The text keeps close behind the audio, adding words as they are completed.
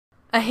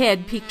A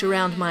head peeked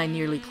around my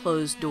nearly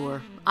closed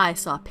door. I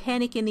saw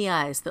panic in the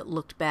eyes that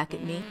looked back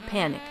at me,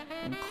 panic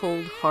and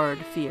cold, hard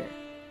fear.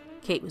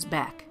 Kate was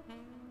back,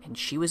 and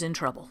she was in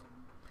trouble.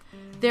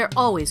 They're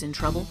always in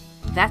trouble.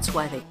 That's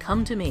why they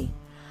come to me.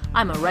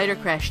 I'm a writer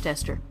crash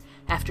tester.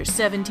 After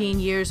 17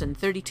 years and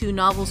 32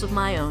 novels of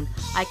my own,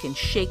 I can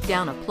shake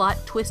down a plot,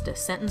 twist a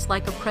sentence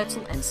like a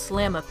pretzel, and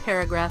slam a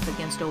paragraph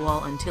against a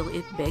wall until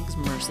it begs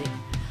mercy.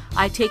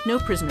 I take no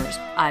prisoners,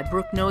 I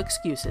brook no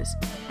excuses,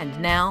 and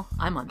now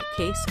I'm on the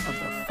case of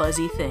the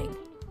fuzzy thing.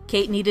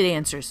 Kate needed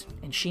answers,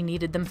 and she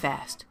needed them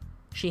fast.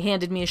 She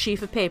handed me a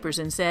sheaf of papers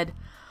and said,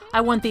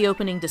 "I want the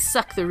opening to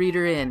suck the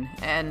reader in,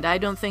 and I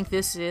don't think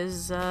this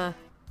is,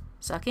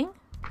 sucking?"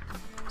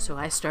 So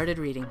I started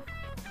reading.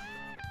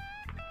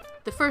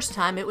 The first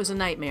time it was a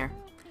nightmare.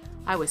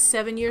 I was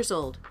 7 years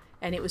old,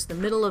 and it was the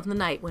middle of the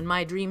night when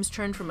my dreams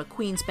turned from a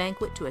queen's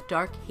banquet to a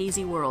dark,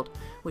 hazy world,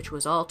 which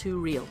was all too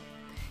real.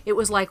 It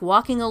was like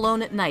walking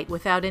alone at night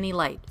without any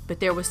light,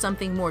 but there was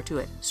something more to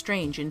it.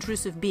 Strange,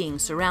 intrusive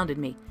beings surrounded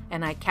me,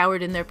 and I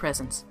cowered in their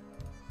presence.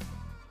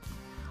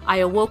 I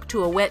awoke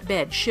to a wet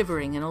bed,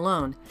 shivering and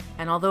alone,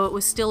 and although it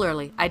was still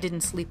early, I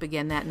didn't sleep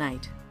again that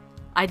night.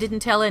 I didn't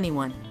tell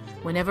anyone.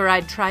 Whenever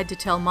I'd tried to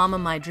tell Mama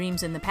my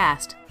dreams in the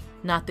past,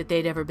 not that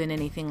they'd ever been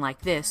anything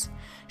like this,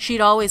 she'd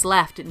always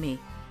laughed at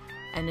me,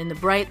 and in the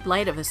bright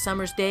light of a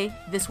summer's day,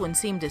 this one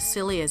seemed as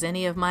silly as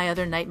any of my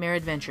other nightmare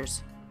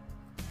adventures.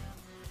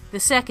 The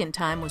second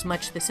time was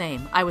much the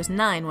same. I was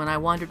 9 when I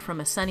wandered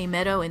from a sunny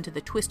meadow into the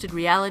twisted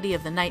reality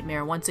of the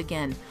nightmare once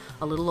again,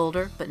 a little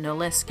older, but no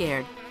less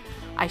scared.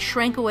 I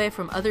shrank away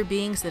from other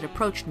beings that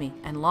approached me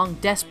and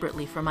longed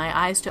desperately for my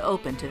eyes to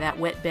open to that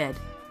wet bed.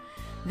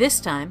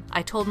 This time,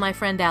 I told my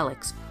friend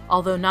Alex,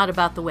 although not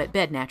about the wet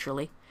bed,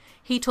 naturally.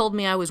 He told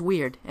me I was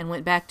weird and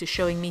went back to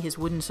showing me his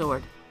wooden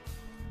sword.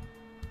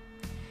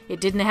 It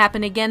didn't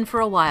happen again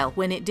for a while.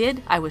 When it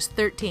did, I was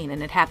 13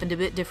 and it happened a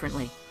bit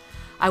differently.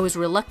 I was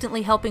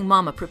reluctantly helping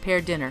Mama prepare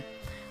dinner.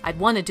 I'd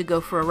wanted to go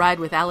for a ride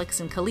with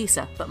Alex and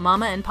Kalisa, but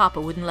Mama and Papa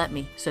wouldn't let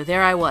me, so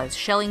there I was,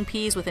 shelling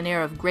peas with an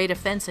air of great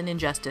offense and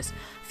injustice,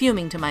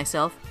 fuming to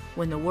myself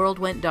when the world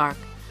went dark.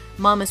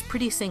 Mama's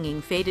pretty singing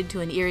faded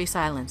to an eerie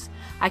silence.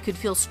 I could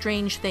feel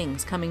strange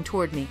things coming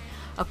toward me,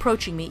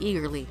 approaching me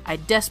eagerly. I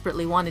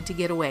desperately wanted to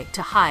get away,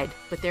 to hide,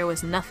 but there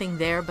was nothing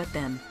there but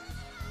them.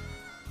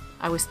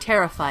 I was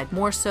terrified,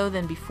 more so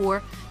than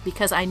before,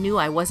 because I knew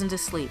I wasn't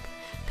asleep.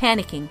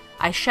 Panicking,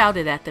 I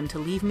shouted at them to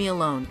leave me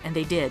alone, and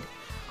they did.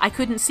 I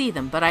couldn't see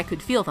them, but I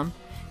could feel them.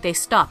 They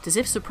stopped, as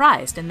if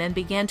surprised, and then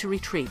began to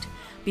retreat.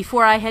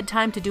 Before I had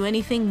time to do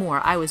anything more,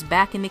 I was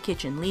back in the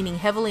kitchen, leaning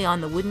heavily on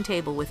the wooden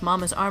table with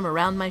Mama's arm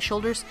around my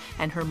shoulders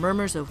and her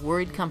murmurs of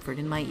worried comfort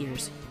in my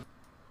ears.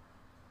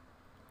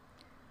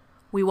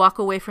 We walk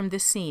away from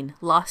this scene,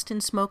 lost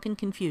in smoke and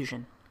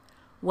confusion.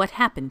 What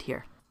happened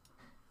here?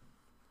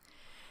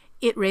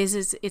 It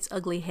raises its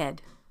ugly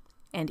head,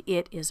 and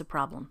it is a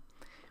problem.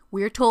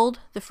 We're told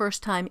the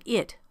first time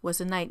it was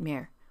a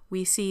nightmare.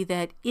 We see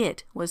that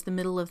it was the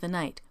middle of the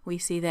night. We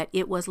see that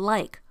it was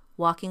like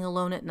walking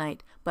alone at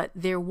night, but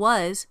there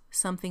was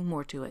something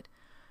more to it.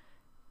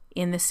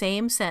 In the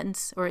same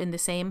sentence, or in the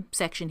same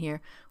section here,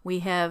 we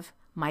have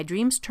my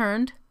dreams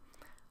turned,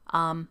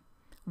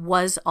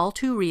 was all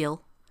too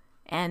real,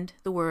 and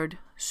the word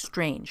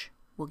strange.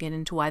 We'll get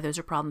into why those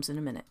are problems in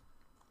a minute.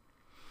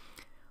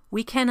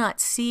 We cannot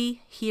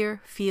see,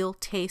 hear, feel,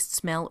 taste,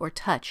 smell, or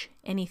touch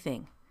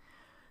anything.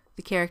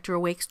 The character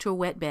awakes to a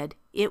wet bed.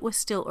 It was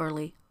still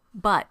early,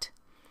 but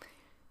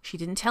she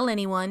didn't tell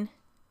anyone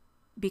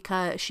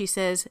because she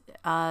says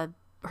her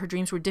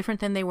dreams were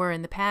different than they were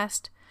in the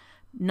past.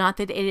 Not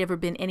that it had ever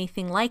been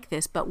anything like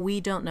this, but we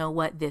don't know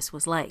what this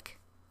was like.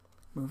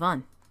 Move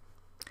on.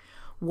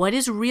 What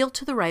is real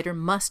to the writer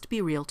must be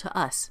real to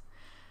us.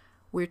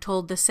 We're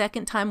told the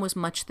second time was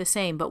much the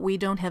same, but we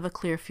don't have a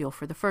clear feel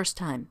for the first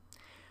time.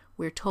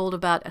 We're told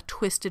about a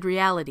twisted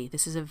reality.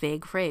 This is a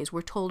vague phrase.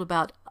 We're told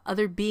about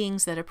other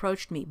beings that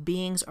approached me.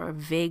 Beings are a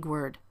vague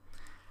word.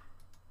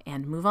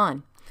 And move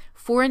on.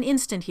 For an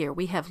instant here,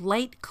 we have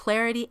light,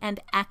 clarity, and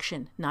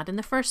action. Not in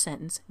the first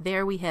sentence.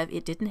 There we have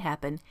it didn't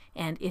happen,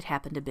 and it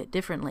happened a bit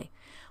differently.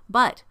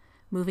 But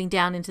moving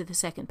down into the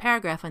second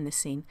paragraph on this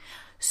scene,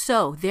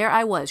 so there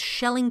I was,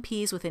 shelling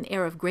peas with an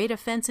air of great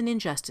offense and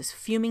injustice,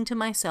 fuming to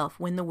myself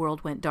when the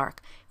world went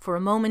dark. For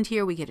a moment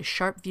here, we get a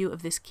sharp view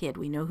of this kid.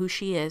 We know who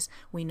she is.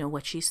 We know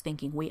what she's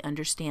thinking. We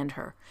understand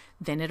her.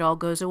 Then it all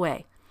goes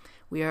away.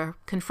 We are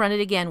confronted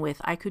again with,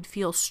 I could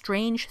feel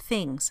strange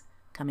things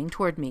coming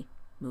toward me.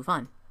 Move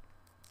on.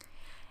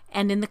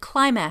 And in the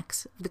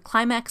climax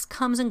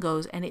comes and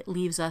goes, and it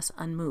leaves us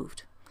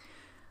unmoved.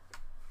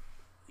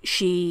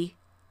 She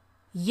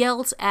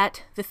yells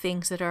at the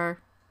things that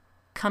are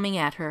coming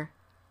at her,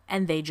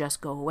 and they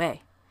just go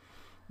away.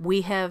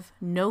 We have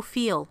no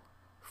feel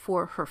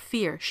for her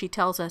fear. She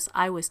tells us,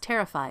 I was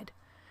terrified.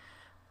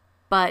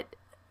 But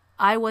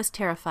I was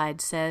terrified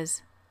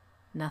says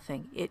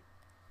nothing. It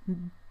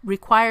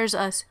requires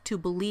us to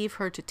believe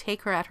her, to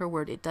take her at her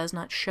word. It does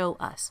not show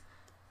us.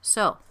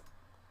 So,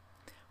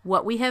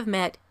 what we have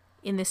met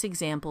in this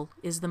example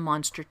is the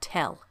monster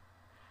tell.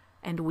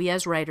 and we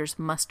as writers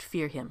must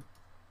fear him.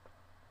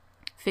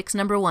 Fix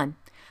number 1.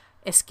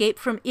 Escape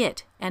from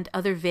it and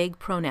other vague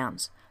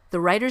pronouns. The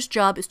writer's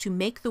job is to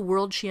make the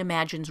world she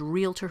imagines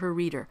real to her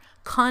reader.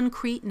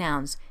 Concrete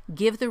nouns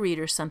give the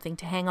reader something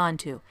to hang on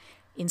to.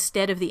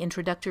 Instead of the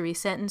introductory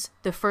sentence,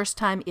 the first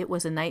time it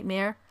was a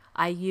nightmare,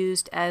 I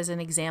used as an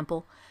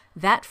example,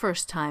 that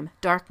first time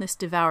darkness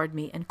devoured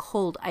me and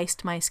cold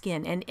iced my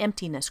skin and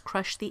emptiness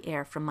crushed the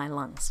air from my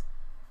lungs.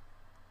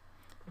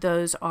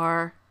 Those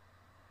are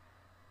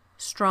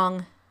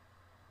strong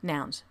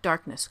nouns.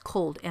 Darkness,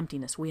 cold,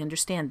 emptiness. We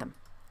understand them.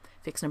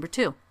 Fix number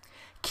 2.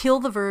 Kill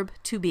the verb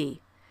to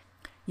be.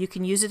 You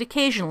can use it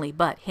occasionally,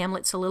 but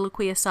Hamlet's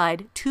soliloquy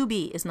aside, to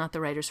be is not the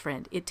writer's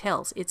friend. It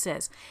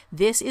says,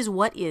 this is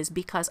what is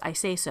because I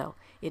say so.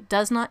 It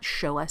does not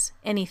show us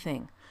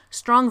anything.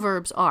 Strong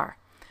verbs are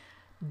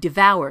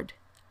devoured,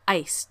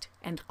 iced,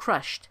 and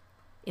crushed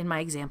in my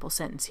example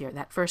sentence here.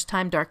 That first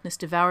time darkness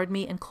devoured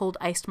me and cold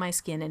iced my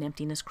skin and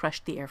emptiness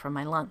crushed the air from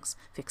my lungs.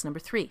 Fix number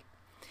 3.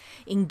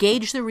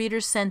 Engage the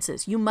reader's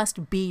senses. You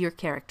must be your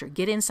character.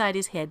 Get inside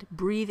his head,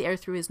 breathe air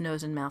through his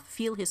nose and mouth,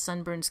 feel his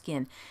sunburned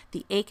skin,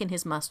 the ache in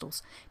his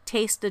muscles,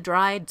 taste the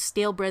dried,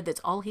 stale bread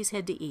that's all he's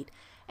had to eat,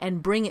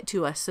 and bring it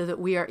to us so that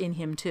we are in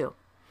him too.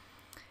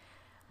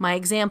 My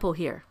example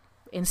here,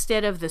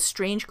 instead of the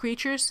strange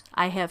creatures,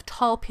 I have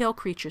tall, pale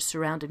creatures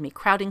surrounded me,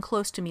 crowding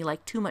close to me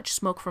like too much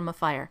smoke from a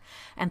fire,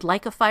 and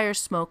like a fire's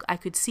smoke, I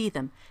could see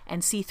them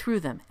and see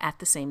through them at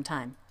the same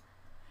time.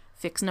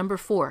 Fix number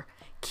 4.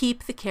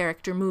 Keep the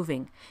character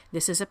moving.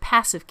 This is a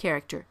passive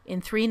character. In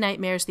 3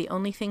 Nightmares, the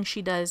only thing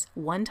she does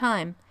one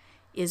time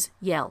is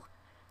yell.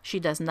 She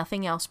does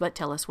nothing else but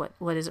tell us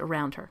what is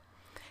around her.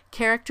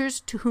 Characters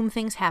to whom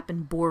things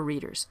happen bore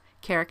readers.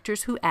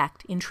 Characters who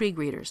act intrigue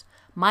readers.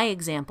 My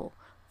example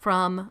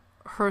from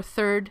her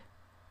 3rd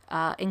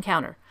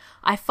encounter.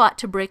 I fought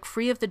to break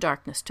free of the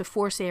darkness, to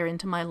force air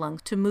into my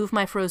lungs, to move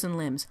my frozen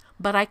limbs,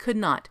 but I could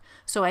not.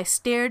 So I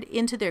stared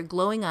into their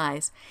glowing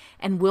eyes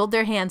and willed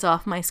their hands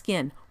off my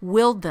skin,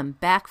 willed them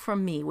back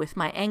from me with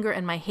my anger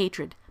and my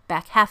hatred,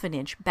 back half an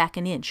inch, back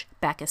an inch,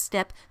 back a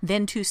step,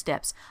 then 2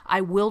 steps.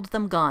 I willed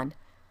them gone,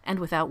 and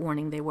without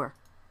warning they were.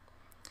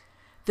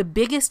 The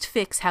biggest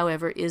fix,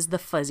 however, is the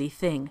fuzzy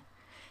thing,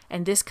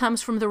 and this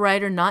comes from the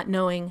writer not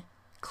knowing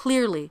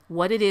clearly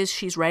what it is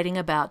she's writing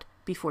about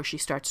before she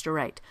starts to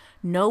write.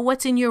 Know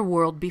what's in your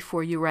world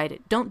before you write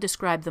it. Don't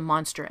describe the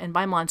monster, and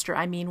by monster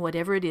I mean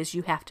whatever it is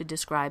you have to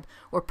describe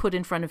or put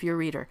in front of your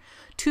reader,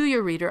 to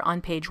your reader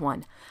on page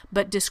 1,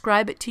 but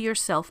describe it to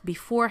yourself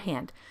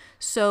beforehand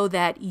so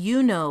that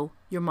you know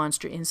your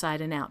monster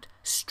inside and out.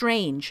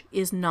 Strange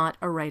is not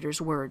a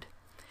writer's word.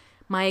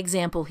 My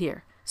example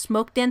here,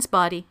 smoke-dense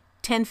body,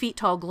 10 feet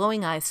tall,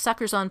 glowing eyes,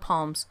 suckers on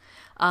palms,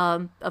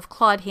 of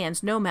clawed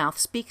hands, no mouth,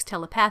 speaks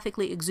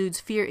telepathically, exudes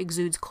fear,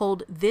 exudes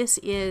cold. This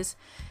is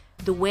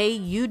the way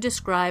you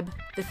describe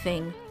the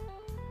thing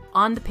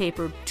on the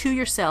paper to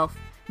yourself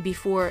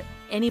before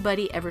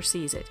anybody ever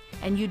sees it.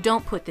 And you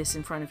don't put this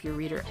in front of your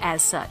reader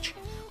as such,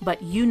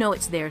 but you know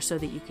it's there so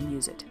that you can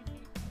use it.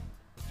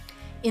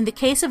 In the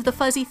case of the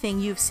fuzzy thing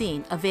you've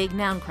seen, a vague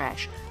noun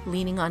crash,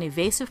 leaning on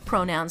evasive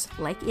pronouns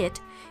like it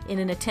in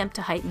an attempt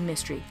to heighten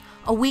mystery.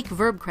 A weak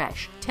verb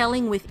crash,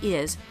 telling with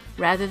is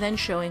rather than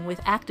showing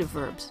with active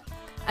verbs.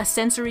 A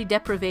sensory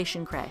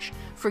deprivation crash,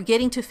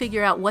 forgetting to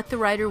figure out what the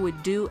writer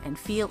would do and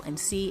feel and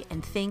see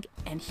and think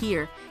and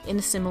hear in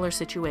a similar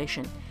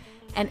situation.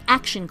 An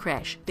action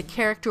crash, the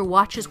character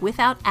watches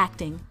without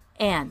acting,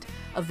 and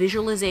a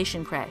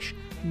visualization crash,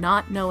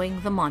 not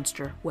knowing the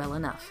monster well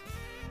enough.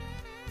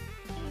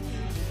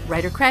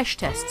 Writer crash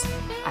tests.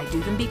 I do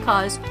them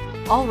because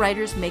all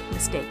writers make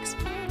mistakes.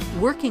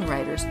 Working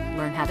writers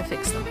learn how to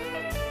fix them.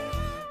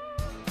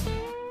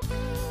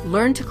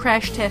 Learn to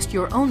crash test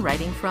your own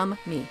writing from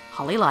me,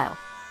 Holly Lisle,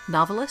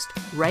 novelist,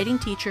 writing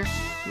teacher,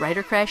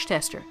 writer crash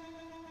tester.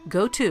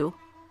 Go to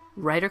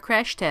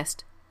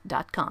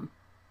writercrashtest.com.